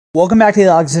Welcome back to the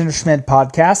Alexander Schmidt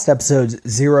Podcast, episode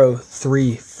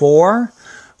 034.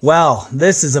 Well,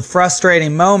 this is a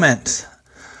frustrating moment.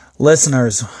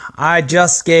 Listeners, I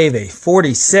just gave a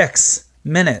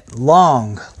 46-minute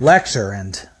long lecture,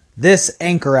 and this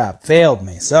Anchor app failed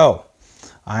me. So,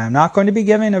 I am not going to be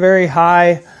giving a very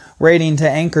high rating to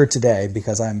Anchor today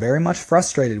because I'm very much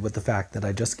frustrated with the fact that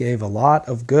I just gave a lot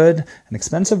of good and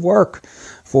expensive work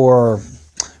for,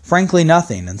 frankly,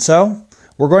 nothing. And so,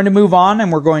 we're going to move on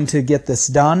and we're going to get this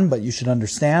done, but you should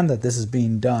understand that this is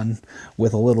being done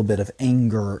with a little bit of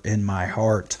anger in my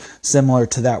heart, similar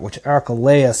to that which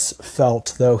Archelaus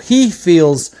felt, though he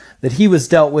feels that he was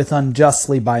dealt with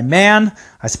unjustly by man.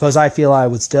 I suppose I feel I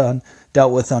was dealt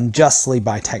with unjustly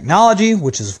by technology,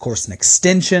 which is of course an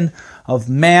extension of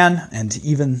man. And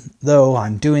even though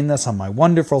I'm doing this on my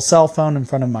wonderful cell phone in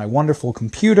front of my wonderful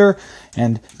computer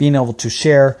and being able to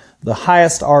share the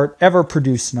highest art ever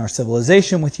produced in our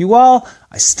civilization with you all,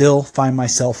 I still find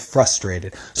myself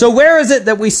frustrated. So where is it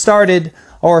that we started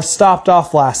or stopped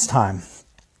off last time?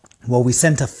 Well, we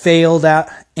sent a failed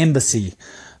embassy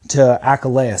to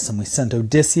Archelaus, and we sent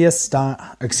Aias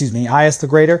the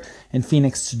Greater and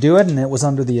Phoenix to do it, and it was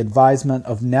under the advisement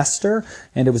of Nestor,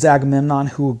 and it was Agamemnon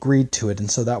who agreed to it. And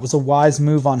so that was a wise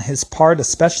move on his part,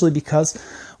 especially because,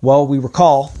 well, we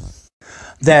recall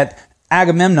that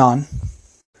Agamemnon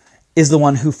is the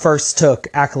one who first took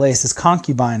Archelaus'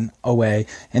 concubine away,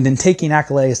 and in taking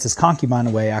Archelaus' concubine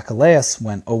away, Archelaus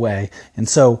went away. And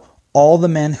so all the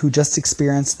men who just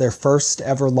experienced their first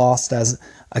ever loss as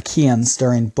Achaeans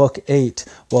during Book 8,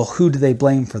 well, who do they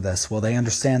blame for this? Well, they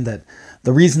understand that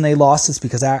the reason they lost is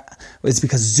because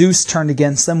Zeus turned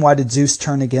against them. Why did Zeus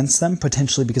turn against them?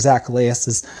 Potentially because Archelaus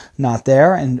is not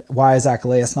there. And why is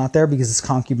Archelaus not there? Because his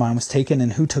concubine was taken.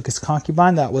 And who took his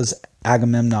concubine? That was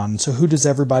Agamemnon. So who does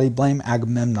everybody blame?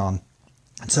 Agamemnon.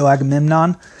 And so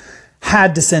Agamemnon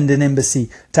had to send an embassy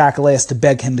to Archelaus to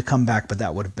beg him to come back, but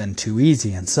that would have been too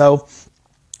easy. And so,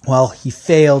 well, he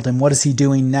failed, and what is he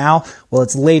doing now? Well,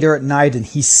 it's later at night, and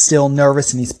he's still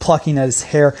nervous, and he's plucking at his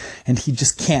hair, and he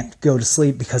just can't go to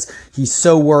sleep because he's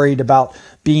so worried about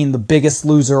being the biggest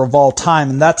loser of all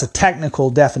time. And that's a technical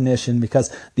definition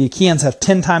because the Achaeans have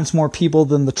 10 times more people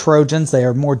than the Trojans. They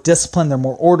are more disciplined, they're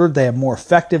more ordered, they have more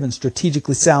effective and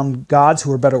strategically sound gods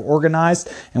who are better organized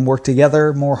and work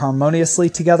together more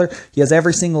harmoniously together. He has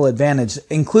every single advantage,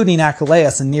 including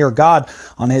Archelaus, a near god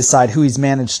on his side, who he's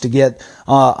managed to get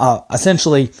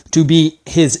essentially to be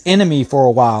his enemy for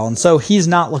a while. And so he's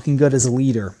not looking good as a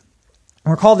leader.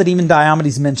 Recall that even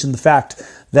Diomedes mentioned the fact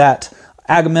that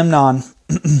Agamemnon,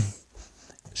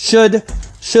 should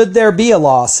there be a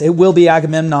loss, it will be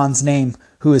Agamemnon's name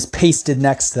who is pasted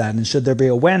next to that. And should there be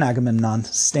a win, Agamemnon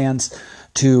stands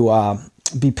to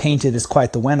be painted as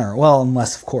quite the winner. Well,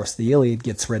 unless, of course, the Iliad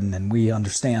gets written and we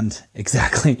understand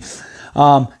exactly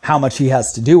how much he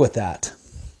has to do with that.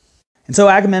 And so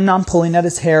Agamemnon, pulling at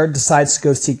his hair, decides to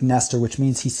go seek Nestor, which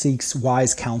means he seeks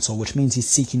wise counsel, which means he's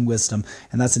seeking wisdom,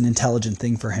 and that's an intelligent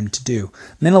thing for him to do.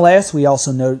 Menelaus, we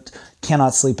also note,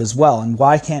 cannot sleep as well. And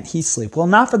why can't he sleep? Well,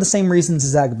 not for the same reasons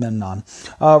as Agamemnon.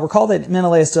 Recall that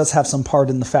Menelaus does have some part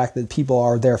in the fact that people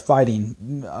are there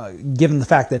fighting, given the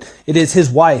fact that it is his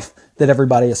wife that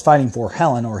everybody is fighting for,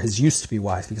 Helen, or his used-to-be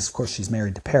wife, because of course she's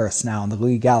married to Paris now, and the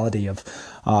legality of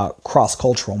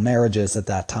cross-cultural marriages at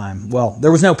that time. Well,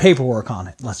 there was no paperwork on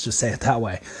it, let's just say it that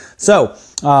way. So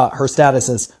her status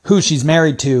as who she's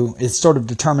married to is sort of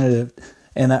determined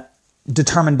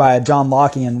by a John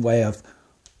Lockean way of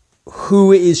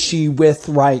who is she with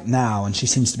right now, and she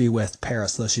seems to be with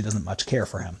Paris, though she doesn't much care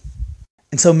for him.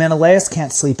 And so Menelaus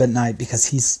can't sleep at night because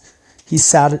he's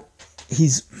sad.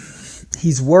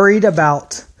 He's worried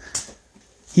about.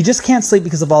 He just can't sleep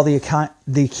because of all the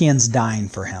Achaeans dying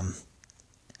for him.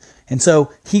 And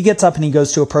so he gets up and he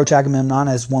goes to approach Agamemnon,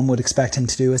 as one would expect him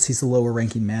to do, as he's the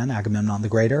lower-ranking man, Agamemnon the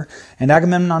Greater. And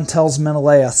Agamemnon tells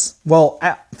Menelaus, well,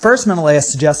 first Menelaus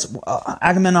suggests,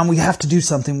 Agamemnon, we have to do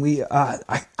something.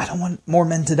 I don't want more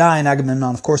men to die. And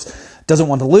Agamemnon, of course, doesn't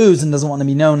want to lose and doesn't want to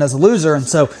be known as a loser. And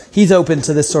so he's open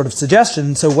to this sort of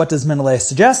suggestion. So what does Menelaus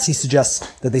suggest? He suggests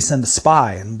that they send a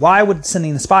spy. And why would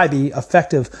sending a spy be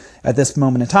effective at this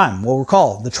moment in time? Well,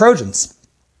 recall, the Trojans.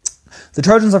 The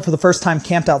Trojans are for the first time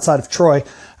camped outside of Troy,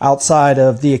 outside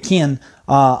of the Achaean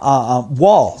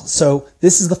wall. So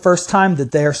this is the first time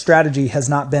that their strategy has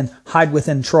not been hide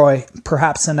within Troy,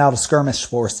 perhaps send out a skirmish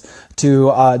force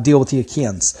to deal with the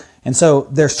Achaeans. And so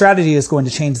their strategy is going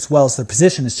to change as well as their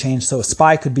position has changed. So a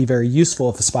spy could be very useful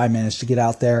if a spy managed to get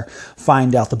out there,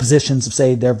 find out the positions of,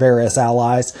 say, their various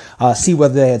allies, see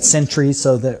whether they had sentries,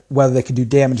 so that whether they could do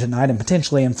damage at night and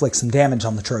potentially inflict some damage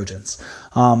on the Trojans,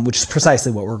 which is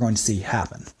precisely what we're going to see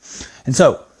happen. And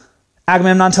so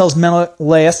Agamemnon tells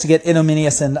Menelaus to get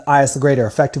Idomeneus and Aias the Greater,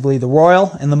 effectively the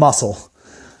royal and the muscle.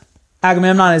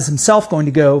 Agamemnon is himself going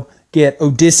to go get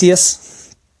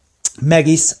Odysseus,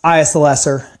 Meges, Aias the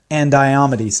Lesser, and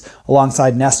Diomedes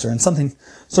alongside Nestor. And something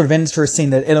sort of interesting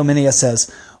that Idomeneus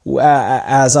says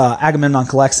as Agamemnon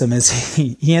collects him is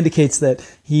he indicates that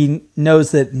he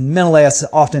knows that Menelaus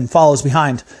often follows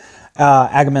behind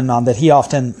Agamemnon, that he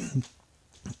often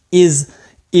he's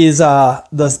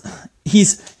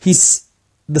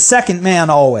the second man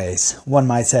always, one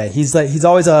might say. He's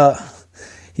always a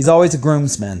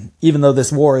groomsman, even though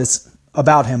this war is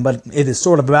about him, but it is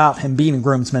sort of about him being a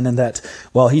groomsman, and that,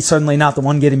 well, he's certainly not the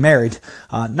one getting married.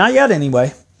 Not yet,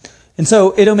 anyway. And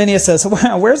so Idomeneus says,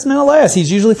 where's Menelaus?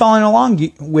 He's usually following along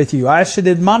with you. I should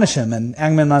admonish him. And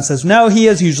Agamemnon says, no, he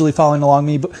is usually following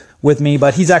along with me,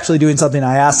 but he's actually doing something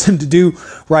I asked him to do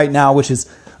right now, which is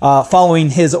following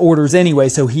his orders anyway.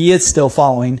 So he is still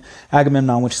following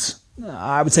Agamemnon, which is,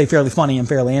 I would say, fairly funny and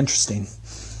fairly interesting.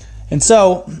 And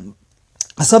so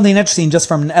something interesting just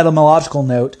from an etymological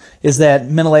note is that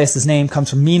Menelaus' name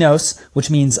comes from Minos, which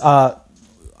means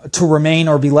to remain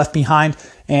or be left behind,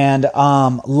 and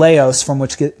Laos, from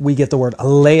which we get the word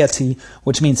laity,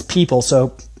 which means people,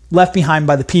 so left behind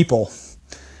by the people.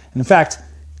 And in fact,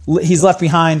 he's left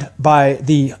behind by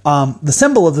the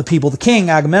symbol of the people, the king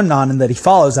Agamemnon, and that he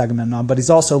follows Agamemnon, but he's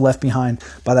also left behind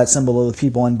by that symbol of the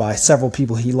people and by several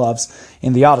people he loves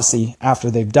in the Odyssey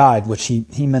after they've died, which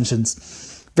he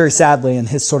mentions very sadly in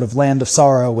his sort of land of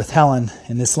sorrow with Helen,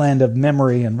 in this land of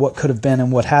memory and what could have been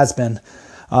and what has been.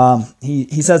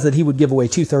 He says that he would give away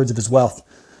 2/3 of his wealth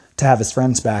to have his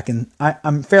friends back, and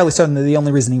I'm fairly certain that the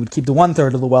only reason he would keep the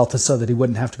 1/3 of the wealth is so that he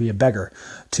wouldn't have to be a beggar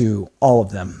to all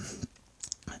of them.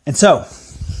 And so,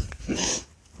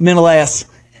 Menelaus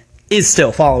is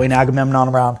still following Agamemnon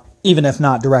around, even if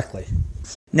not directly.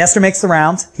 Nestor makes the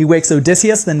rounds. He wakes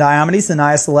Odysseus, then Diomedes, then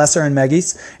Aias the Lesser, and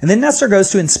Meges. And then Nestor goes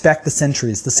to inspect the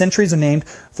sentries. The sentries are named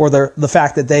for the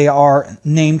fact that they are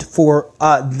named for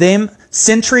them.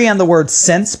 Sentry and the word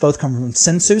sense both come from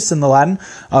sensus in the Latin,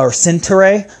 or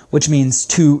sentire, which means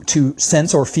to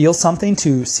sense or feel something,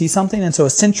 to see something. And so a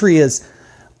sentry is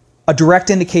a direct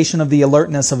indication of the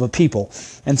alertness of a people.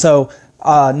 And so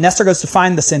Nestor goes to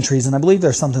find the sentries, and I believe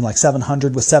there's something like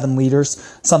 700 with 7 leaders,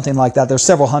 something like that. There's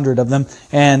several hundred of them,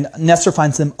 and Nestor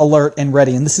finds them alert and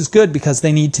ready. And this is good because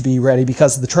they need to be ready,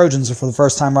 because the Trojans are for the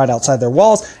first time right outside their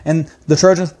walls, and the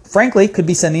Trojans, frankly, could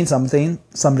be sending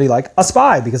somebody like a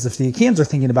spy, because if the Achaeans are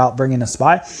thinking about bringing a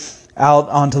spy out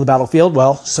onto the battlefield,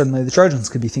 well, certainly the Trojans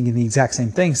could be thinking the exact same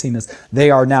thing, seeing as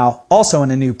they are now also in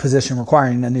a new position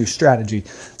requiring a new strategy.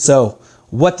 So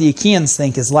what the Achaeans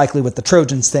think is likely what the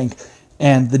Trojans think,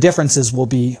 and the differences will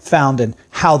be found in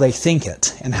how they think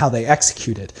it and how they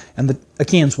execute it. And the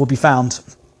Achaeans will be found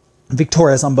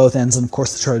victorious on both ends, and of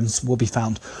course the Trojans will be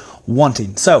found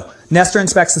wanting. So Nestor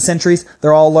inspects the sentries.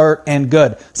 They're all alert and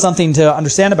good. Something to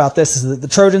understand about this is that the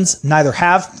Trojans neither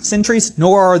have sentries,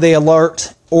 nor are they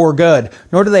alert or good,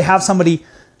 nor do they have somebody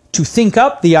to think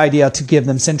up the idea to give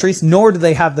them sentries, nor do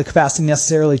they have the capacity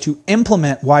necessarily to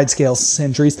implement wide-scale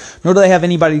sentries, nor do they have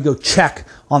anybody to go check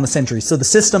on the sentries. So the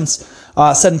systems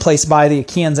set in place by the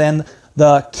Achaeans and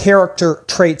the character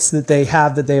traits that they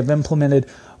have implemented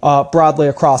broadly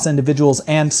across individuals,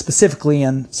 and specifically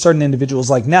in certain individuals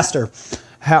like Nestor,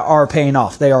 are paying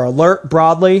off. They are alert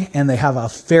broadly, and they have a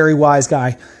very wise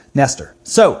guy, Nestor.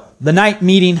 So the night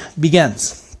meeting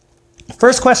begins.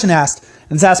 First question asked,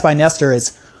 and it's asked by Nestor,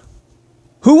 is,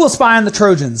 who will spy on the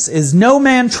Trojans? Is no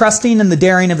man trusting in the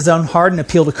daring of his own heart and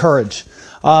appeal to courage?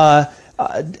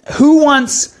 Who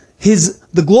wants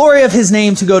the glory of his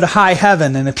name to go to high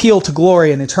heaven and appeal to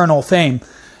glory and eternal fame?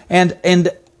 And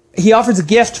he offers a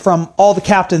gift from all the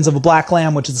captains of a black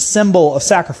lamb, which is a symbol of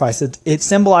sacrifice. It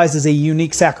symbolizes a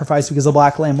unique sacrifice, because a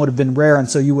black lamb would have been rare, and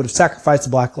so you would have sacrificed a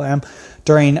black lamb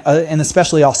during an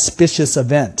especially auspicious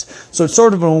event. So it's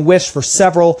sort of a wish for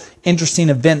several interesting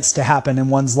events to happen in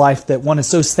one's life that one is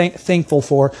so thankful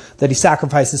for that he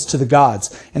sacrifices to the gods.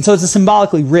 And so it's a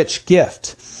symbolically rich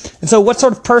gift. And so what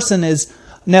sort of person is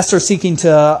Nestor seeking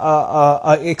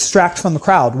to extract from the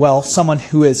crowd? Well, someone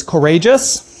who is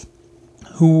courageous,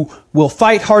 who will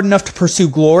fight hard enough to pursue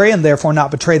glory and therefore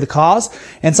not betray the cause,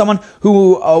 and someone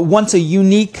who wants a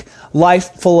unique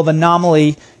life full of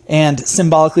anomaly and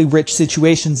symbolically rich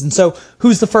situations. And so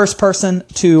who's the first person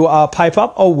to pipe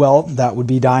up? Oh, well, that would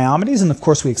be Diomedes. And of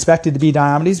course we expected to be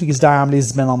Diomedes, because Diomedes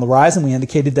has been on the rise, and we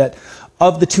indicated that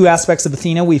of the two aspects of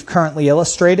Athena we've currently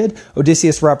illustrated,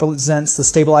 Odysseus represents the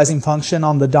stabilizing function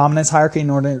on the dominance hierarchy in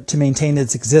order to maintain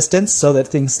its existence so that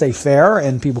things stay fair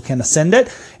and people can ascend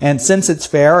it. And since it's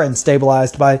fair and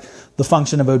stabilized by the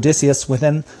function of Odysseus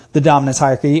within the dominance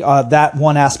hierarchy, that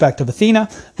one aspect of Athena.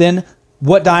 Then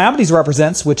what Diomedes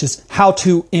represents, which is how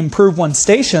to improve one's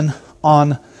station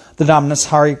on the dominance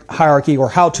hierarchy, or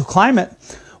how to climb it.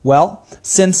 Well,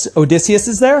 since Odysseus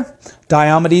is there,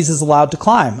 Diomedes is allowed to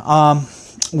climb,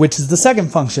 which is the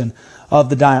second function of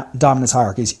the dominance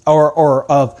hierarchies, or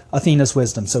of Athena's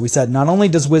wisdom. So we said not only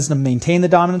does wisdom maintain the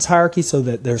dominance hierarchy so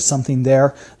that there's something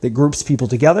there that groups people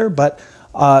together, but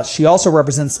she also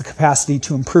represents the capacity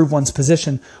to improve one's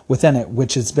position within it,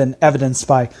 which has been evidenced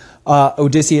by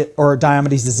Odysseus, or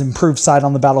Diomedes' improved side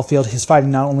on the battlefield, his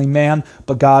fighting not only man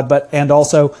but God, and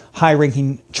also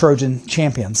high-ranking Trojan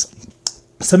champions.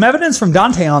 Some evidence from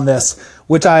Dante on this,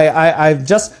 which I've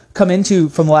just come into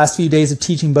from the last few days of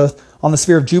teaching both on the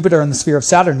sphere of Jupiter and the sphere of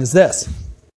Saturn, is this.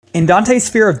 In Dante's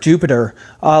sphere of Jupiter,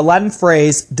 Latin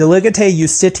phrase diligite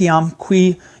justitiam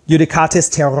qui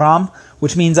judicatis terram,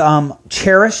 which means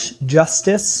cherish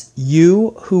justice,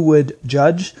 you who would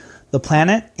judge the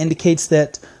planet, indicates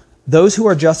that those who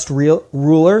are just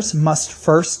rulers must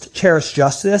first cherish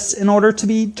justice in order to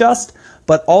be just,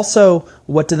 but also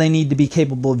what do they need to be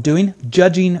capable of doing?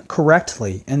 Judging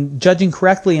correctly. And judging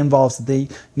correctly involves that they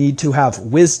need to have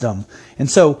wisdom. And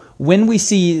so when we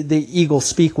see the eagle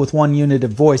speak with one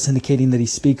unitive voice, indicating that he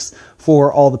speaks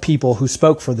for all the people who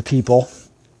spoke for the people,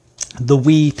 the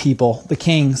we people, the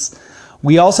kings,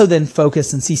 we also then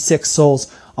focus and see 6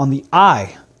 souls on the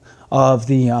eye of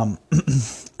the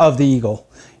of the eagle.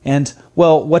 And,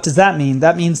 well, what does that mean?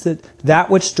 That means that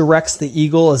which directs the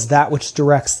eagle is that which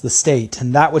directs the state,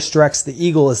 and that which directs the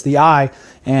eagle is the eye,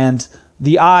 and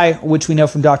the eye, which we know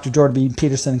from Dr. Jordan B.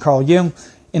 Peterson and Carl Jung,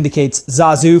 indicates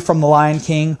Zazu from the Lion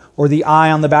King, or the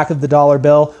eye on the back of the dollar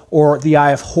bill, or the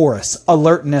eye of Horus,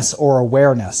 alertness or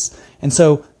awareness. And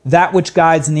so that which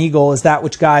guides an eagle is that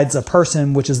which guides a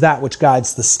person, which is that which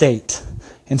guides the state.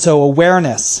 And so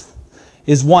awareness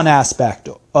is one aspect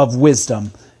of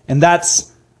wisdom, and that's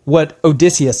what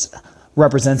Odysseus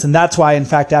represents. And that's why, in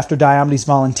fact, after Diomedes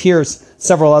volunteers,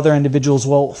 several other individuals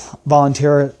will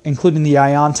volunteer, including the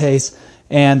Iontes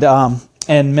and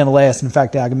Menelaus. In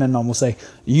fact, Agamemnon will say,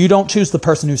 you don't choose the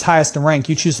person who's highest in rank,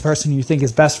 you choose the person you think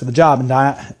is best for the job.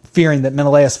 And fearing that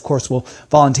Menelaus, of course, will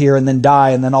volunteer and then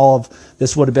die, and then all of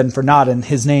this would have been for naught, and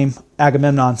his name,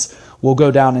 Agamemnon's, will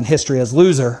go down in history as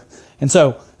loser. And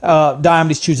so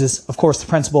Diomedes chooses, of course, the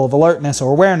principle of alertness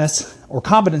or awareness or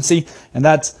competency, and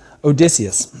that's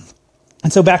Odysseus.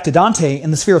 And so back to Dante, in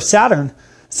the sphere of Saturn,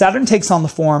 Saturn takes on the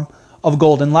form of a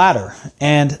golden ladder,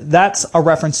 and that's a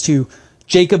reference to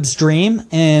Jacob's dream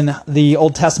in the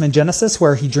Old Testament Genesis,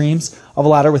 where he dreams of a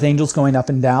ladder with angels going up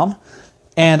and down,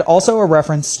 and also a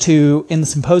reference to, in the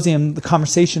Symposium, the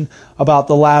conversation about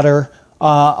the ladder,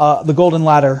 the golden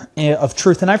ladder of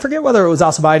truth. And I forget whether it was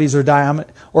Alcibiades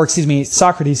or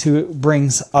Socrates who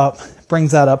brings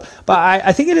that up. But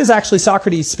I think it is actually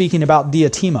Socrates speaking about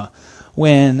Diotima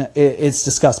when it's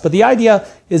discussed. But the idea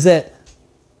is that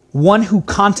one who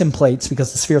contemplates,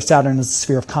 because the sphere of Saturn is the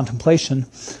sphere of contemplation,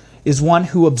 is one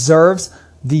who observes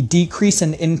the decrease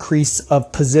and increase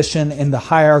of position in the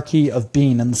hierarchy of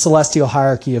being, in the celestial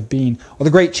hierarchy of being, or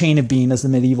the great chain of being as the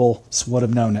medievals would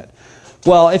have known it.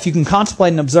 Well, if you can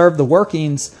contemplate and observe the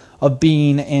workings of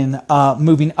being in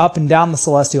moving up and down the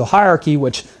celestial hierarchy,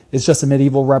 which is just a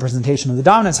medieval representation of the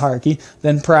dominance hierarchy,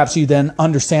 then perhaps you then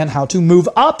understand how to move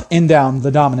up and down the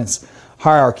dominance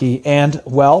hierarchy. And,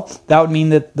 well, that would mean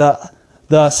that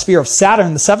the sphere of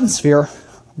Saturn, the seventh sphere,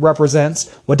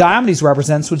 represents what Diomedes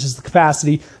represents, which is the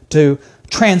capacity to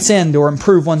transcend or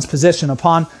improve one's position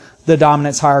upon the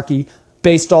dominance hierarchy,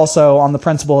 based also on the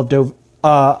principle of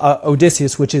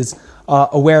Odysseus, which is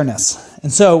awareness.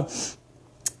 And so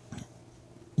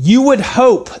you would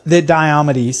hope that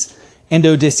Diomedes and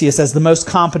Odysseus, as the most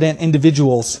competent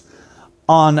individuals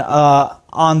on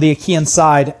the Achaean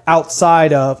side,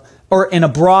 outside of, or in a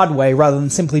broad way, rather than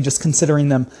simply just considering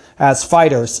them as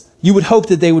fighters, you would hope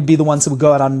that they would be the ones that would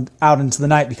go out into the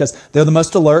night, because they're the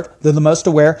most alert, they're the most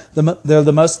aware, they're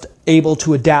the most able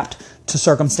to adapt to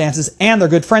circumstances, and they're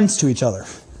good friends to each other.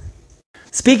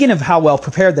 Speaking of how well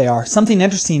prepared they are, something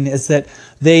interesting is that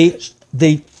they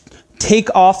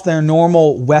take off their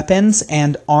normal weapons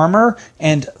and armor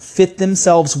and fit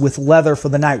themselves with leather for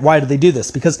the night. Why do they do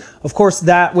this? Because, of course,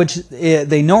 that which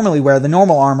they normally wear, the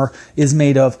normal armor, is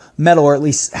made of metal, or at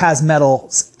least has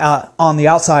metal on the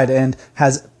outside and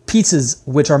has pieces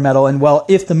which are metal. And, well,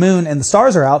 if the moon and the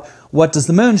stars are out, what does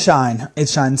the moon shine? It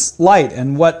shines light.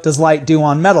 And what does light do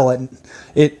on metal?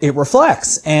 It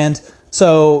reflects. And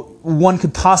so one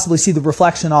could possibly see the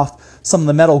reflection off some of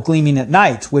the metal gleaming at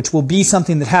night, which will be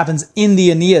something that happens in the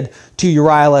Aeneid to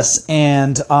Euryalus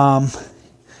and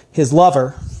his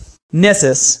lover.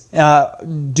 Nissus,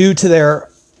 due to their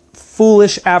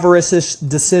foolish, avaricious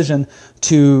decision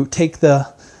to take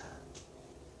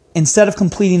instead of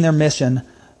completing their mission,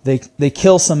 they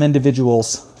kill some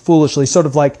individuals foolishly, sort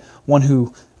of like one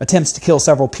who attempts to kill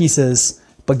several pieces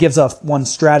but gives up one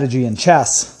strategy in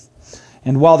chess.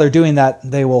 And while they're doing that,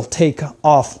 they will take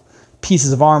off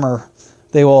pieces of armor.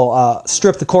 They will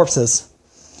strip the corpses,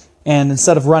 and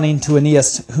instead of running to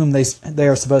Aeneas, whom they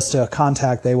are supposed to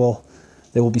contact, they will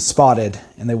be spotted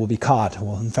and they will be caught.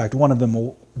 Well, in fact, one of them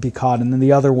will be caught, and then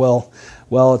the other will.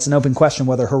 Well, it's an open question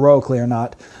whether heroically or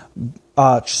not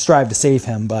strive to save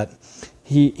him, but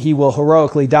he will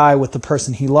heroically die with the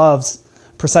person he loves,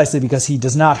 precisely because he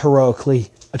does not heroically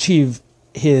achieve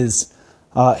his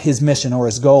mission or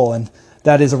his goal. And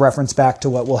that is a reference back to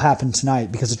what will happen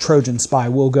tonight, because a Trojan spy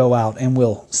will go out and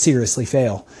will seriously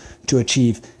fail to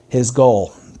achieve his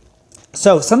goal.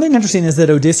 So something interesting is that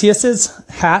Odysseus's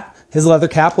hat, his leather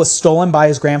cap, was stolen by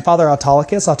his grandfather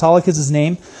Autolycus. Autolycus'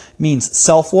 name means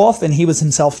self-wolf, and he was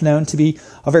himself known to be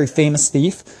a very famous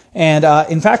thief. And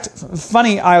in fact,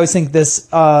 funny, I always think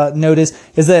this note is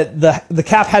that the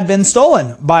cap had been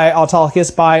stolen by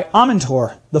Autolycus by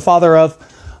Amintor, the father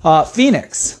of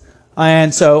Phoenix.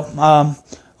 And so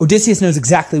Odysseus knows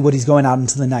exactly what he's going out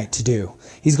into the night to do.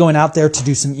 He's going out there to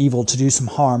do some evil, to do some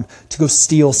harm, to go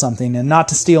steal something, and not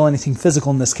to steal anything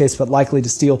physical in this case, but likely to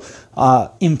steal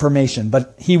information.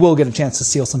 But he will get a chance to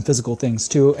steal some physical things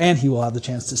too, and he will have the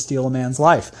chance to steal a man's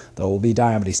life, though it will be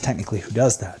Diomedes technically who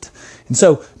does that. And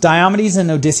so Diomedes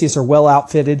and Odysseus are well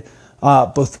outfitted,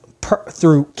 both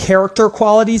through character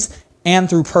qualities and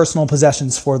through personal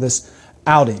possessions for this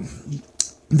outing.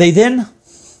 They then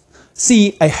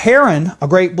see a heron, a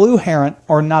great blue heron,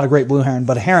 or not a great blue heron,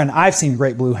 but a heron. I've seen a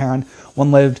great blue heron.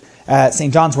 One lived at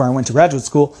St. John's, where I went to graduate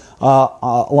school,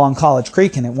 along College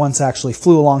Creek, and it once actually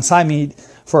flew alongside me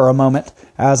for a moment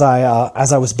as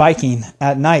I was biking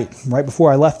at night, right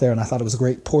before I left there, and I thought it was a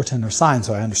great portent or sign.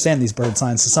 So I understand these bird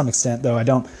signs to some extent, though I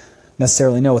don't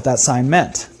necessarily know what that sign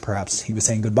meant. Perhaps he was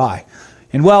saying goodbye.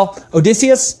 And well,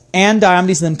 Odysseus and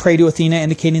Diomedes then pray to Athena,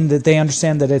 indicating that they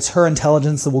understand that it's her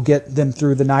intelligence that will get them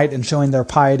through the night, and showing their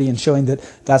piety and showing that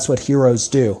that's what heroes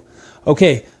do.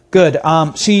 Okay, good.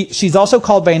 She's also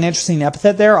called by an interesting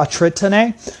epithet there,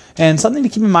 atritone. And something to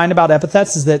keep in mind about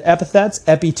epithets is that epithets,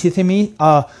 epithythemi,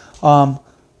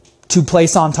 to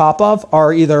place on top of,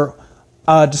 are either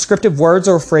descriptive words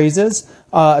or phrases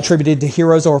attributed to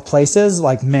heroes or places,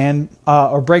 like man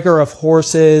or breaker of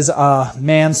horses,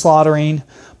 manslaughtering,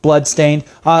 bloodstained.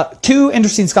 Two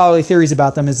interesting scholarly theories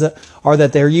about them are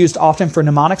that they're used often for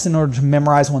mnemonics in order to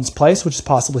memorize one's place, which is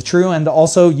possibly true, and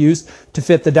also used to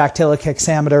fit the dactylic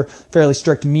hexameter, fairly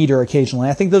strict meter occasionally.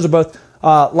 I think those are both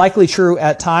likely true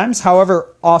at times.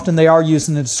 However, often they are used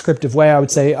in a descriptive way, I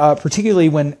would say, particularly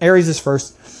when Ares is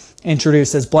first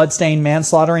introduced as bloodstained,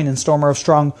 manslaughtering, and stormer of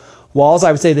strong walls.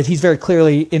 I would say that he's very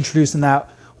clearly introduced in that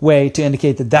way to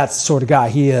indicate that that's the sort of guy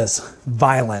he is,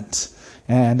 violent.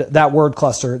 And that word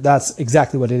cluster, that's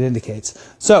exactly what it indicates.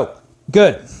 So,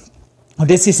 good.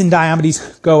 Odysseus and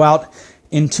Diomedes go out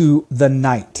into the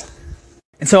night.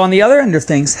 And so on the other end of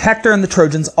things, Hector and the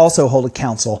Trojans also hold a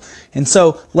council. And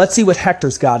so let's see what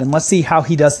Hector's got, and let's see how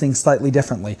he does things slightly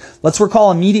differently. Let's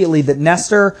recall immediately that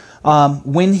Nestor,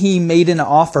 when he made an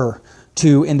offer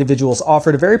to individuals,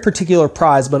 offered a very particular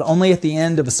prize, but only at the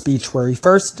end of a speech where he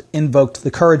first invoked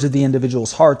the courage of the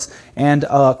individuals' hearts and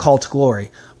a call to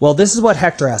glory. Well, this is what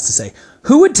Hector has to say.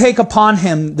 Who would take upon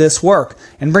him this work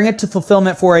and bring it to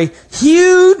fulfillment for a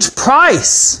huge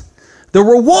price? The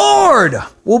reward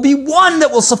will be one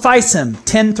that will suffice him.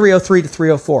 10:303 to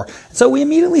 304. So we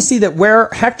immediately see that where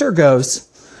Hector goes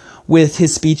with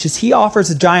his speech is he offers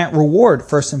a giant reward,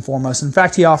 first and foremost. In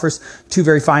fact, he offers 2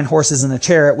 very fine horses and a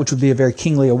chariot, which would be a very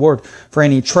kingly award for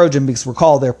any Trojan, because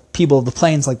recall, they're people of the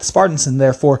plains like the Spartans, and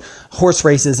therefore horse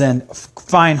races and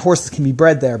fine horses can be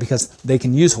bred there because they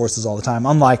can use horses all the time,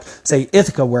 unlike, say,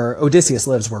 Ithaca, where Odysseus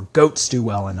lives, where goats do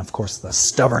well, and of course the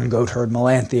stubborn goatherd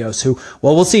Melanthios, who,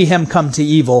 well, we'll see him come to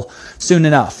evil soon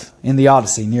enough in the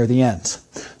Odyssey near the end.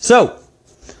 So,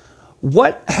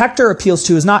 what Hector appeals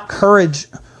to is not courage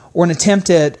or an attempt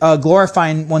at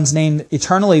glorifying one's name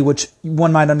eternally, which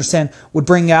one might understand would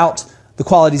bring out the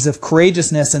qualities of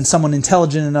courageousness and someone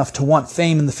intelligent enough to want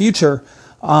fame in the future,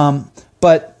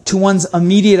 but to one's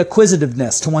immediate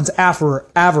acquisitiveness, to one's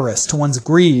avarice, to one's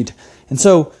greed. And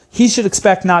so he should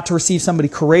expect not to receive somebody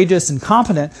courageous and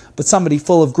competent, but somebody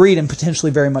full of greed and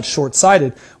potentially very much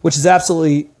short-sighted, which is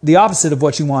absolutely the opposite of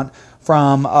what you want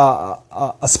from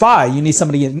a spy. You need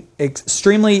somebody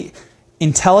extremely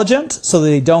intelligent so that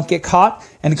they don't get caught,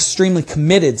 and extremely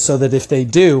committed so that if they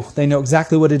do, they know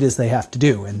exactly what it is they have to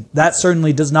do. And that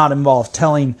certainly does not involve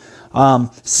telling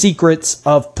secrets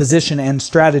of position and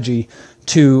strategy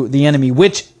to the enemy,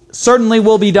 which certainly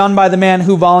will be done by the man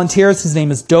who volunteers. His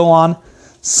name is Dolon,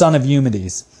 son of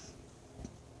Eumedes.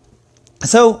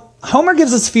 So Homer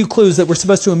gives us a few clues that we're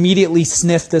supposed to immediately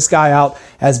sniff this guy out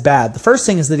as bad. The first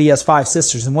thing is that he has 5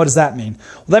 sisters, and what does that mean?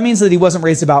 Well, that means that he wasn't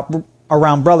raised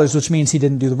around brothers, which means he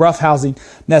didn't do the roughhousing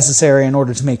necessary in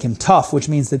order to make him tough, which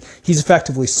means that he's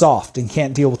effectively soft and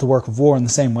can't deal with the work of war in the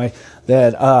same way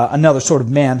that another sort of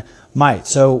man might.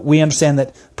 So we understand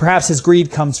that perhaps his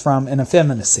greed comes from an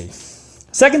effeminacy.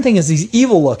 Second thing is he's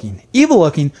evil looking. Evil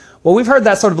looking, well, we've heard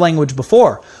that sort of language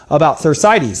before about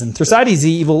Thersites, and Thersites'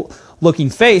 evil looking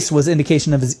face was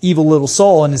indication of his evil little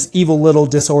soul and his evil little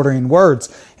disordering words.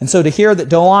 And so to hear that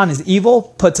Dolon is evil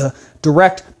puts a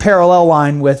direct parallel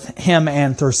line with him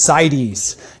and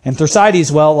Thersites. And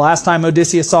Thersites, well, last time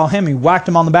Odysseus saw him, he whacked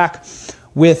him on the back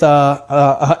with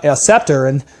a scepter.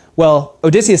 And, well,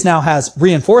 Odysseus now has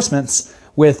reinforcements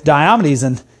with Diomedes,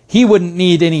 and he wouldn't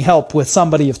need any help with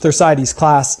somebody of Thersites'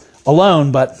 class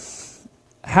alone, but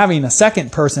having a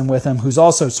second person with him who's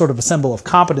also sort of a symbol of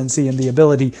competency and the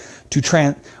ability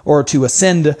to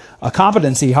ascend a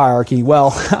competency hierarchy,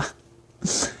 well,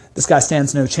 this guy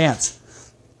stands no chance.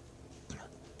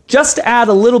 Just to add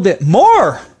a little bit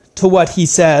more to what he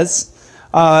says,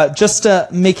 just to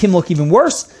make him look even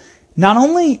worse, not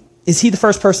only is he the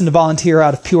first person to volunteer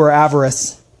out of pure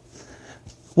avarice,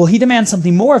 well, he demands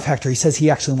something more of Hector. He says he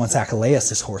actually wants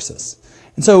Achilles' horses.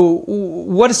 And so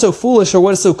what is so foolish, or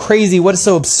what is so crazy, what is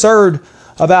so absurd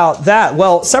about that?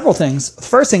 Well, several things. The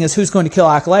first thing is, who's going to kill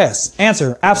Achilles?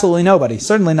 Answer, absolutely nobody.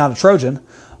 Certainly not a Trojan.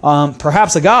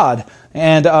 Perhaps a god.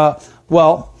 And,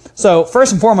 so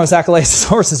first and foremost, Achilles'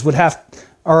 horses would have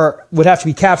to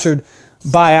be captured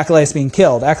by Achilles being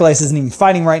killed. Achilles isn't even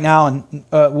fighting right now, and,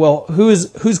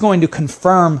 who's going to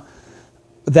confirm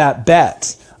that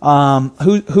bet?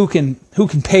 Who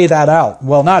can pay that out?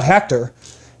 Well, not Hector.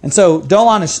 And so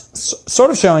Dolon is sort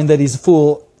of showing that he's a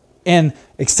fool in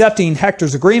accepting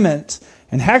Hector's agreement,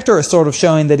 and Hector is sort of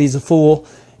showing that he's a fool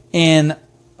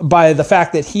by the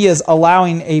fact that he is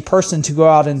allowing a person to go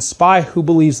out and spy who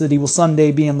believes that he will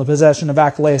someday be in the possession of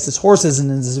Achilles' horses, and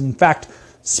is in fact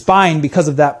spying because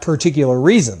of that particular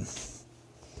reason.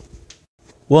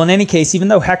 Well, in any case, even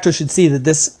though Hector should see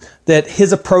that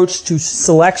his approach to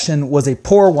selection was a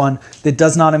poor one that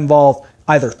does not involve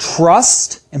either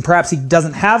trust, and perhaps he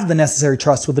doesn't have the necessary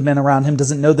trust with the men around him,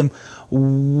 doesn't know them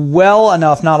well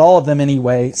enough, not all of them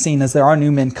anyway, seeing as there are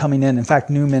new men coming in. In fact,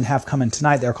 new men have come in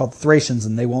tonight. They're called the Thracians,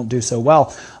 and they won't do so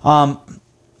well.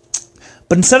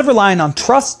 But instead of relying on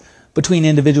trust between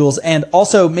individuals and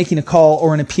also making a call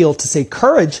or an appeal to, say,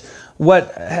 courage,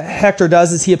 what Hector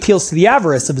does is he appeals to the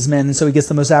avarice of his men, and so he gets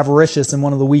the most avaricious and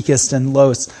one of the weakest and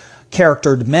lowest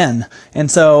charactered men. And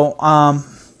so,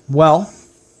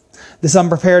 this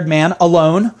unprepared man,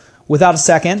 alone, without a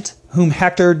second, whom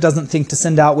Hector doesn't think to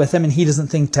send out with him, and he doesn't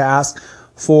think to ask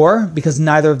for, because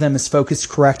neither of them is focused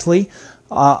correctly,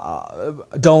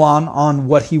 Dolon on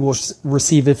what he will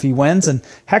receive if he wins. And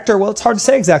Hector, well, it's hard to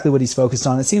say exactly what he's focused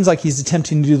on. It seems like he's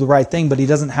attempting to do the right thing, but he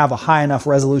doesn't have a high enough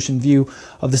resolution view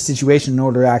of the situation in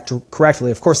order to act correctly.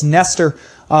 Of course, Nestor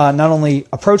not only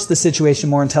approached the situation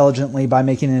more intelligently by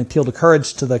making an appeal to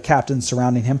courage to the captains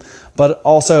surrounding him, but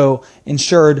also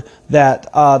ensured that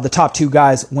the top 2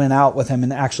 guys went out with him,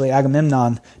 and actually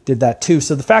Agamemnon did that too.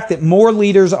 So the fact that more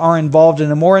leaders are involved in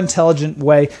a more intelligent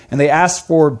way, and they asked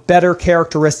for better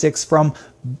characteristics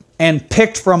and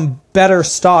picked from better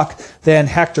stock than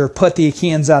Hector, put the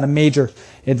Achaeans at a major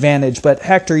advantage. But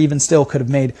Hector even still could have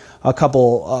made a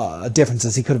couple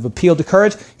differences. He could have appealed to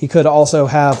courage. He could also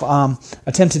have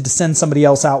attempted to send somebody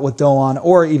else out with Dolon,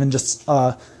 or even just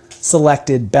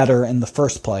selected better in the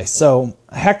first place. So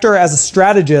Hector, as a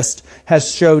strategist,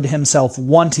 has showed himself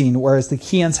wanting, whereas the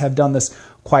Achaeans have done this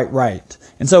quite right.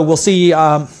 And so we'll see.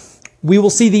 We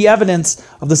will see the evidence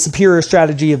of the superior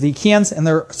strategy of the Achaeans and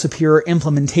their superior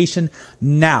implementation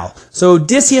now. So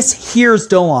Odysseus hears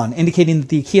Dolon, indicating that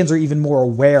the Achaeans are even more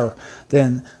aware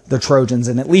than the Trojans,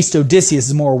 and at least Odysseus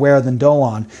is more aware than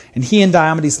Dolon. And he and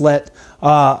Diomedes let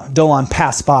Dolon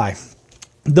pass by.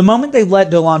 The moment they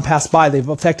let Dolon pass by, they've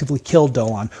effectively killed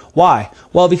Dolon. Why?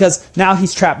 Well, because now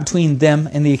he's trapped between them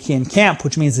and the Achaean camp,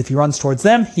 which means if he runs towards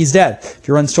them, he's dead. If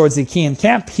he runs towards the Achaean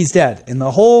camp, he's dead. And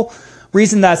the whole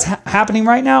reason that's happening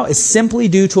right now is simply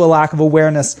due to a lack of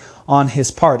awareness on his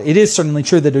part. It is certainly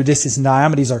true that Odysseus and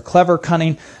Diomedes are clever,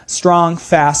 cunning, strong,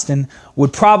 fast, and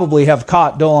would probably have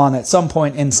caught Dolon at some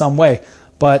point in some way.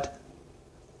 But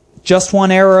just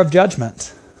one error of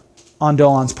judgment, on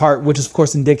Dolon's part, which is of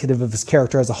course indicative of his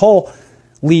character as a whole,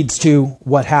 leads to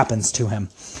what happens to him.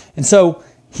 And so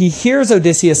he hears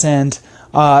Odysseus and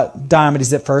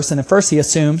Diomedes at first, and at first he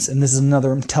assumes, and this is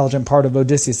another intelligent part of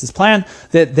Odysseus' plan,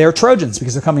 that they're Trojans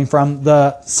because they're coming from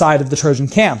the side of the Trojan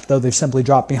camp, though they've simply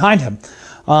dropped behind him.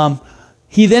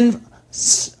 He then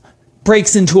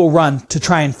breaks into a run to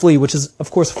try and flee, which is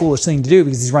of course a foolish thing to do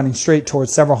because he's running straight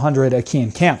towards several hundred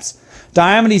Achaean camps.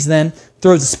 Diomedes then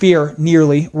throws a spear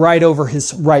nearly right over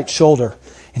his right shoulder.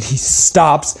 And he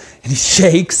stops, and he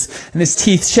shakes, and his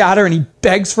teeth shatter, and he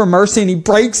begs for mercy, and he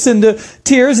breaks into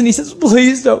tears, and he says,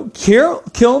 please don't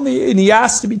kill me. And he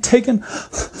asks to be taken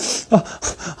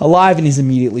alive, and he's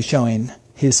immediately showing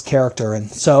his character. And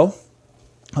so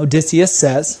Odysseus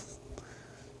says,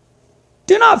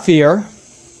 do not fear,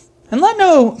 and let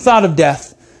no thought of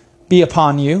death be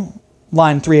upon you.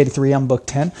 Line 383 on Book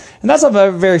 10. And that's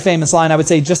a very famous line, I would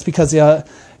say, just because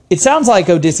it sounds like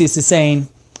Odysseus is saying,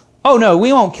 oh no,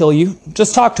 we won't kill you,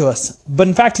 just talk to us. But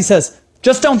in fact he says,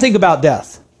 just don't think about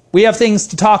death. We have things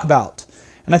to talk about.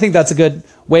 And I think that's a good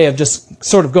way of just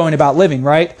sort of going about living,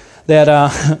 right?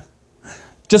 That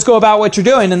just go about what you're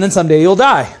doing and then someday you'll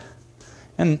die.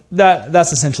 And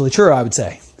that's essentially true, I would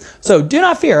say. So do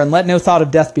not fear and let no thought of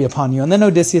death be upon you. And then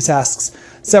Odysseus asks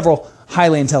several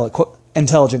highly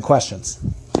intelligent questions.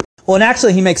 Well, and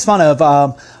actually he makes fun of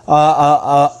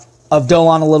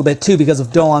Dolon a little bit too because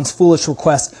of Dolon's foolish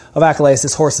request of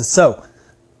Achilles' horses. So,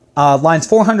 lines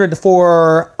 400 to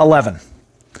 411.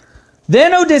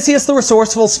 Then Odysseus the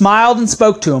resourceful smiled and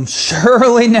spoke to him.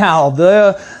 Surely now,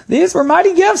 these were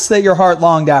mighty gifts that your heart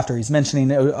longed after. He's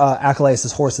mentioning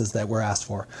Achilles' horses that were asked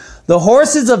for. The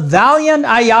horses of valiant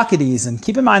Iacides. And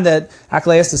keep in mind that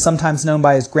Achilles is sometimes known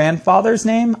by his grandfather's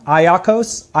name,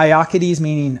 Iacchos. Iacides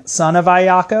meaning son of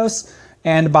Iacchos.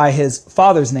 And by his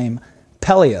father's name,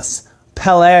 Peleus,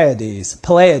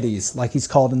 Peleiades, like he's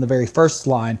called in the very first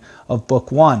line of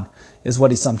Book 1, is what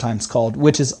he's sometimes called,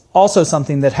 which is also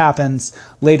something that happens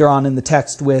later on in the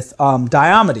text with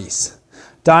Diomedes.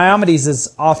 Diomedes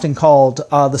is often called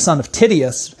the son of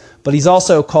Tydeus, but he's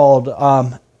also called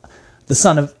the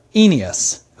son of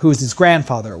Aeneas, who is his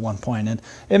grandfather at one point. And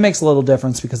it makes a little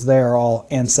difference because they are all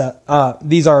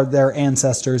these are their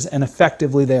ancestors, and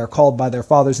effectively they are called by their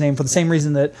father's name for the same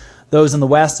reason that those in the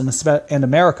West and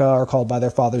America are called by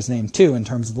their father's name too, in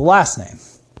terms of the last name.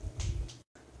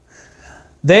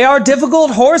 They are difficult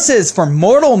horses for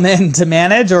mortal men to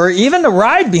manage or even to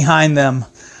ride behind them.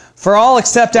 For all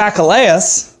except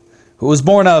Achilles, who was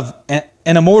born of an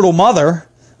immortal mother.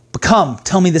 But come,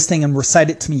 tell me this thing and recite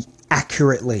it to me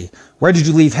accurately. Where did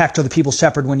you leave Hector, the people's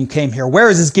shepherd, when you came here? Where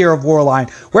is his gear of war line?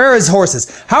 Where are his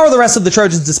horses? How are the rest of the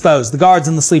Trojans disposed, the guards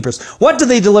and the sleepers? What do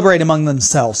they deliberate among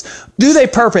themselves? Do they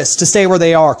purpose to stay where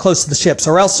they are, close to the ships,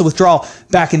 or else to withdraw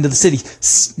back into the city,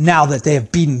 now that they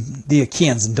have beaten the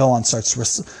Achaeans? And Dolon starts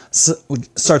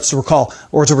to recall,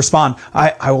 or to respond,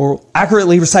 I will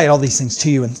accurately recite all these things to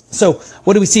you. And so,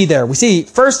 what do we see there? We see,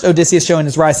 first, Odysseus showing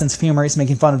his wry sense of humor. He's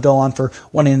making fun of Dolon for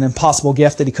wanting an impossible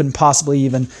gift that he couldn't possibly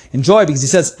even enjoy, because he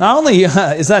says, not only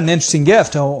is that an interesting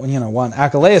gift to want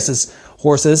Achilles'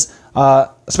 horses,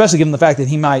 especially given the fact that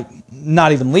he might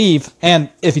not even leave, and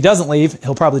if he doesn't leave,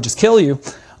 he'll probably just kill you.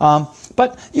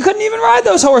 But you couldn't even ride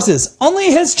those horses.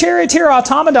 Only his charioteer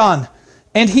Automedon,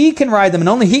 and he can ride them, and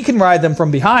only he can ride them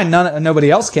from behind. Nobody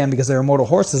else can because they're immortal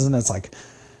horses, and it's like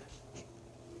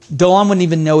Dolon wouldn't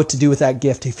even know what to do with that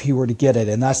gift if he were to get it,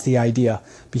 and that's the idea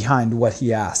behind what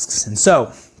he asks. And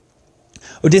so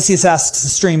Odysseus asks a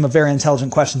stream of very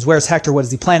intelligent questions. Where's Hector? What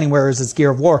is he planning? Where is his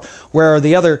gear of war? Where are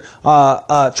the other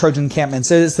Trojan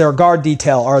encampments? Is there a guard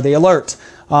detail? Are they alert?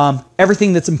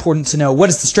 Everything that's important to know. What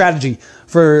is the strategy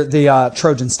for the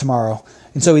Trojans tomorrow?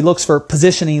 And so he looks for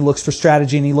positioning, he looks for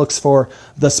strategy, and he looks for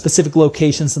the specific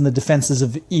locations and the defenses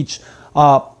of each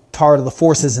part of the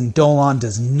forces, and Dolon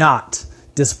does not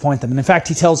disappoint them. And in fact,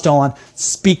 he tells Dolon,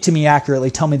 speak to me accurately,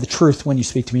 tell me the truth when you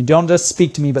speak to me. Don't just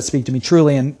speak to me, but speak to me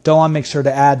truly. And Dolon makes sure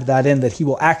to add that in, that he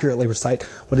will accurately recite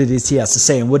what it is he has to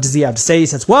say. And what does he have to say? He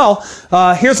says, well,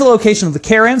 here's the location of the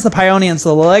Carians, the Paeonians, the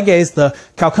Leleges, the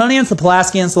Cauconians, the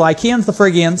Pelasgians, the Lycians, the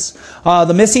Phrygians,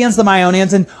 the Mysians, the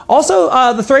Maeonians, and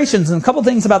also the Thracians. And a couple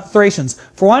things about the Thracians.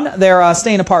 For one, they're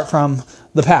staying apart from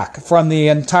the pack, from the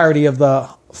entirety of the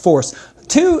force.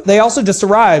 Two, they also just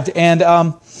arrived, and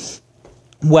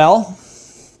well,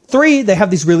 three, they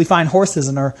have these really fine horses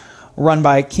and are run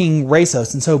by King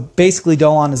Rhaesos. And so basically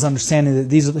Dolon is understanding that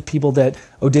these are the people that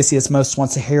Odysseus most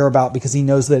wants to hear about, because he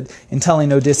knows that in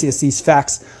telling Odysseus these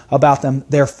facts about them,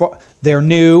 they're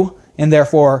new and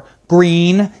therefore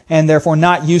green and therefore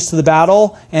not used to the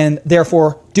battle and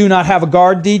therefore do not have a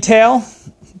guard detail.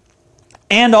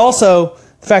 And also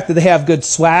the fact that they have good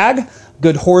swag,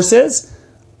 good horses,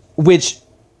 which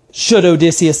should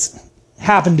Odysseus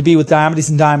happen to be with Diomedes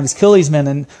and Diomedes kill these men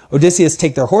and Odysseus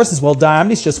take their horses, well,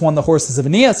 Diomedes just won the horses of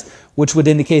Aeneas, which would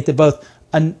indicate that both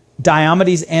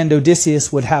Diomedes and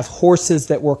Odysseus would have horses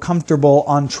that were comfortable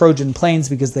on Trojan plains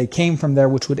because they came from there,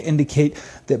 which would indicate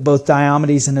that both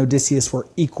Diomedes and Odysseus were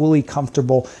equally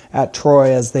comfortable at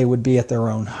Troy as they would be at their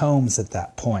own homes at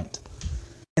that point.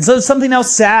 And so something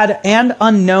else sad and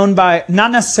unknown by,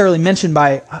 not necessarily mentioned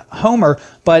by Homer,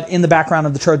 but in the background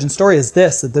of the Trojan story is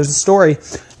this, that there's a story,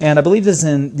 and I believe this is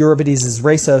in Euripides'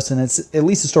 Rhasos, and it's at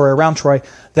least a story around Troy,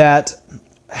 that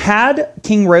had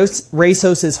King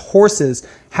Rhasos' horses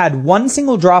had one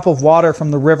single drop of water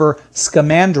from the river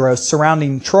Scamandros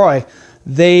surrounding Troy,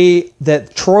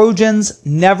 that Trojans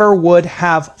never would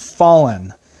have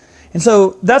fallen. And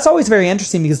so that's always very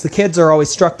interesting because the kids are always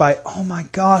struck by, oh my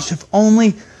gosh, if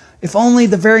only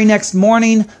the very next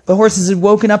morning the horses had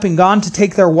woken up and gone to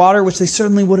take their water, which they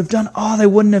certainly would have done, they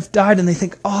wouldn't have died. And they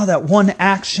think, that one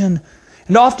action.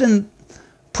 And often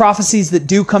prophecies that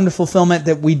do come to fulfillment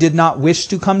that we did not wish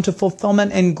to come to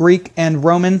fulfillment in Greek and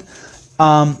Roman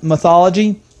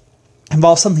mythology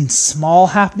involve something small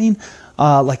happening,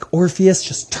 like Orpheus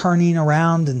just turning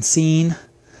around and seeing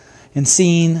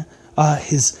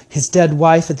his dead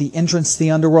wife at the entrance to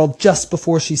the underworld just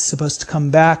before she's supposed to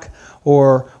come back,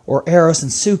 or Eros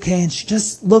and Suke, and she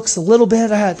just looks a little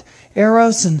bit at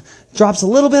Eros and drops a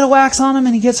little bit of wax on him,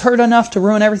 and he gets hurt enough to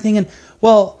ruin everything. And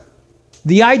well,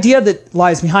 the idea that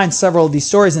lies behind several of these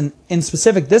stories, and in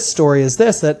specific this story, is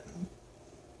this, that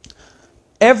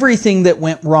everything that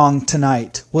went wrong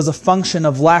tonight was a function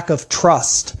of lack of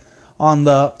trust on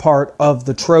the part of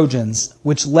the Trojans,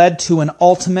 which led to an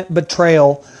ultimate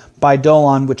betrayal by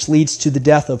Dolon, which leads to the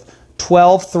death of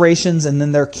 12 Thracians and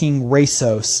then their king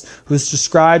Rhasos, who is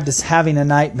described as having a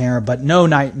nightmare, but no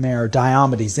nightmare,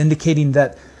 Diomedes, indicating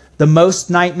that the most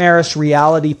nightmarish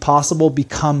reality possible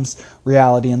becomes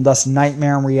reality, and thus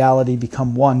nightmare and reality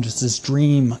become one, just as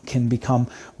dream can become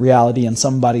reality and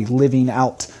somebody living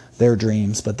out their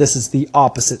dreams. But this is the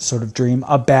opposite sort of dream,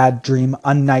 a bad dream,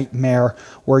 a nightmare,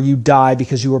 where you die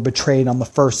because you were betrayed on the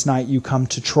first night you come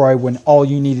to Troy, when all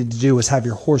you needed to do was have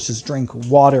your horses drink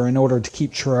water in order to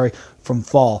keep Troy from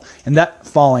falling.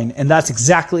 And that's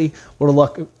exactly what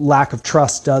a lack of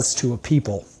trust does to a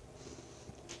people.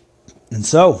 And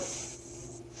so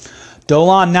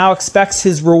Dolon now expects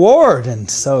his reward. And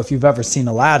so if you've ever seen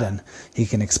Aladdin, he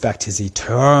can expect his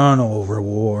eternal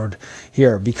reward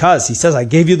here, because he says, I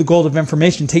gave you the gold of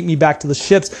information, take me back to the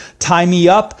ships, tie me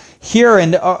up here.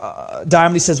 And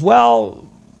Diomedes says, well,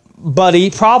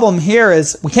 buddy, problem here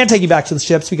is we can't take you back to the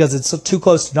ships because it's too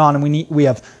close to dawn, and we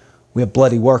have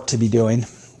bloody work to be doing.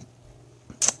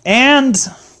 And,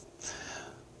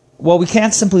 well, we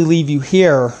can't simply leave you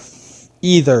here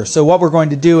either. So what we're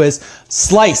going to do is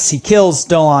slice. He kills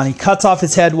Dolon. He cuts off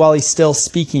his head while he's still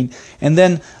speaking. And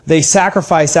then they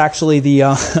sacrifice actually the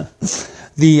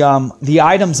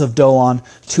items of Dolon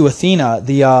to Athena,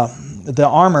 the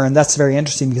armor. And that's very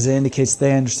interesting because it indicates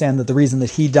they understand that the reason that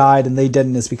he died and they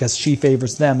didn't is because she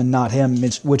favors them and not him,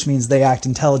 which means they act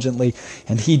intelligently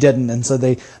and he didn't. And so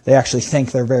they actually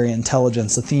thank their very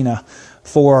intelligence, Athena,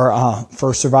 for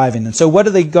surviving. And so what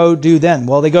do they go do then?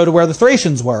 Well, they go to where the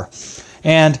Thracians were.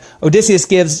 And Odysseus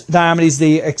gives Diomedes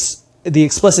the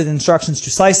explicit instructions to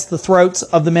slice the throats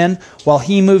of the men while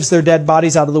he moves their dead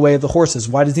bodies out of the way of the horses.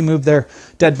 Why does he move their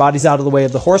dead bodies out of the way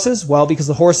of the horses? Well, because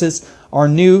the horses are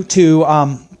new to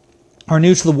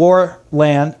the war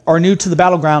land, are new to the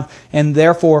battleground, and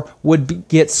therefore would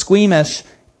get squeamish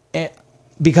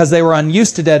because they were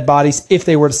unused to dead bodies if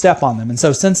they were to step on them. And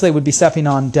so since they would be stepping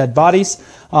on dead bodies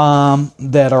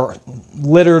that are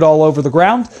littered all over the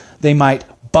ground, they might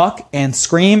buck and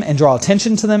scream and draw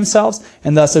attention to themselves,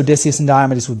 and thus Odysseus and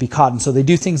Diomedes would be caught. And so they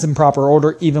do things in proper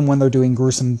order even when they're doing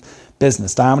gruesome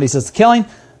business. Diomedes does the killing,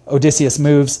 Odysseus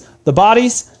moves the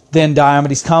bodies, then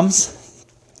Diomedes comes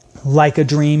like a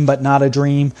dream but not a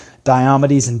dream,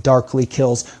 Diomedes, and darkly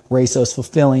kills Rhasos,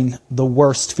 fulfilling the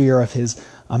worst fear of his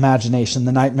imagination.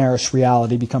 The nightmarish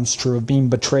reality becomes true of being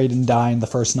betrayed and dying the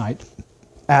first night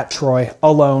at Troy,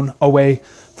 alone, away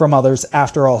from others,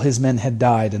 after all his men had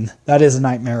died. And that is a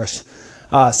nightmarish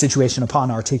situation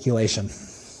upon articulation.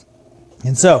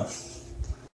 And so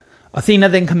Athena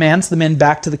then commands the men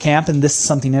back to the camp, and this is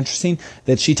something interesting,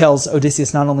 that she tells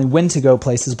Odysseus not only when to go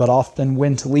places, but often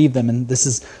when to leave them. And this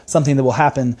is something that will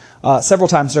happen several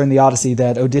times during the Odyssey,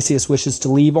 that Odysseus wishes to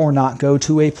leave or not go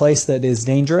to a place that is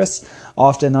dangerous,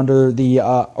 often under the,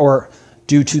 or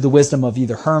due to the wisdom of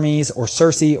either Hermes or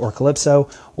Circe or Calypso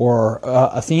or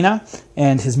Athena,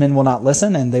 and his men will not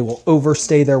listen, and they will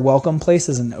overstay their welcome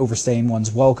places, and overstaying one's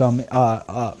welcome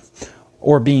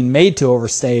or being made to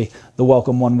overstay the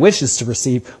welcome one wishes to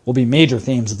receive will be major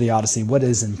themes of the Odyssey. What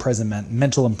is imprisonment,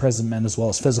 mental imprisonment as well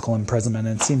as physical imprisonment?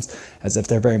 And it seems as if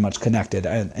they're very much connected,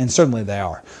 and certainly they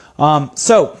are.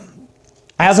 So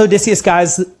as Odysseus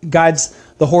guides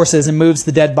the horses and moves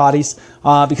the dead bodies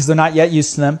because they're not yet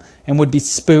used to them and would be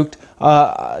spooked,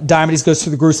 Diomedes goes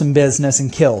through the gruesome business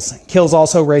and kills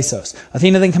also Rhasos.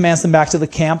 Athena then commands them back to the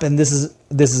camp, and this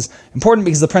is important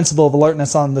because the principle of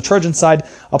alertness on the Trojan side.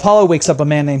 Apollo wakes up a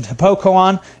man named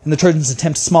Hippocoon, and the Trojans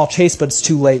attempt a small chase, but it's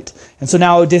too late. And so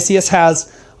now Odysseus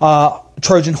has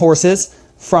Trojan horses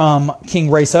from King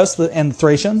Rhasos and the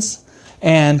Thracians,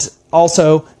 and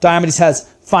also Diomedes has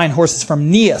fine horses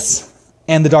from Neus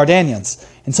and the Dardanians.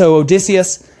 And so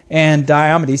Odysseus and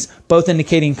Diomedes, both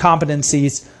indicating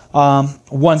competencies,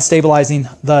 one stabilizing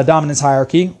the dominance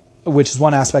hierarchy, which is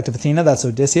one aspect of Athena, that's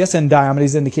Odysseus, and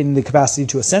Diomedes indicating the capacity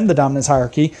to ascend the dominance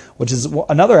hierarchy, which is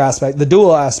another aspect, the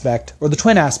dual aspect, or the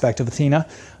twin aspect of Athena.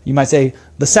 You might say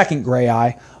the second gray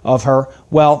eye of her.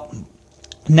 Well,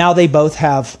 now they both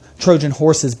have Trojan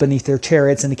horses beneath their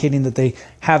chariots, indicating that they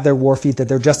have their war feet, that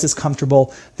they're just as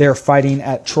comfortable they're fighting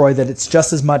at Troy, that it's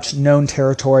just as much known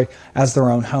territory as their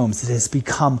own homes. It has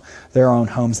become their own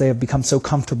homes. They have become so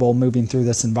comfortable moving through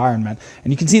this environment.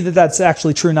 And you can see that that's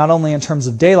actually true not only in terms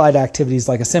of daylight activities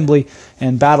like assembly,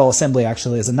 and battle assembly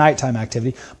actually is a nighttime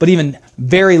activity, but even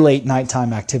very late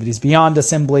nighttime activities beyond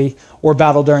assembly or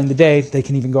battle during the day. They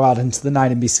can even go out into the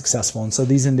night and be successful. And so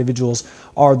these individuals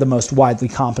are the most widely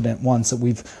competent ones that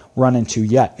we've run into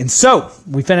yet. And so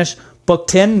we finish Book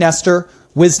 10. Nestor,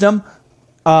 wisdom,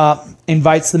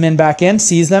 invites the men back in,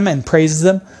 sees them, and praises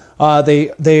them.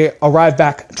 They arrive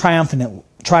back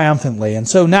triumphantly. And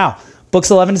so now, books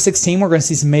 11 to 16, we're going to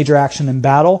see some major action in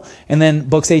battle. And then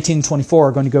books 18 and 24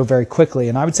 are going to go very quickly.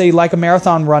 And I would say, like a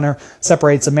marathon runner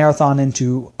separates a marathon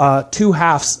into two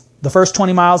halves, the first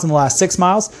 20 miles and the last 6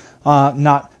 miles,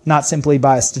 not simply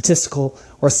by a statistical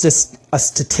or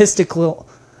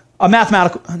a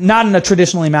mathematical, not in a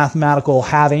traditionally mathematical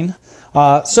halving.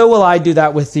 So will I do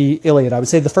that with the Iliad. I would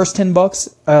say the first 10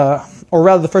 books, or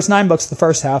rather the first 9 books, the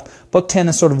first half. Book 10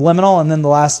 is sort of liminal, and then the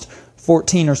last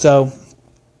 14 or so,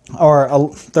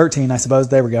 or 13, I suppose.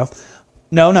 There we go.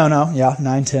 No. Yeah,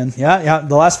 9, 10. Yeah.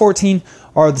 The last 14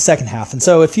 are the second half. And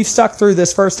so if you've stuck through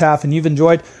this first half and you've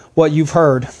enjoyed what you've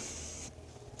heard,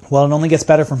 well, it only gets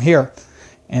better from here.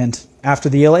 And after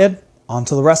the Iliad, on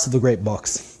to the rest of the great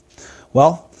books.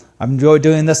 Well, I've enjoyed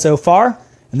doing this so far,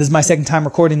 and this is my second time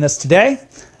recording this today,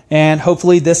 and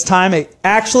hopefully this time it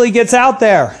actually gets out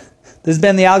there. This has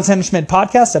been the Alexander Schmid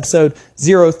Podcast, episode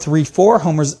 034,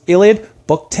 Homer's Iliad,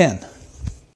 Book 10.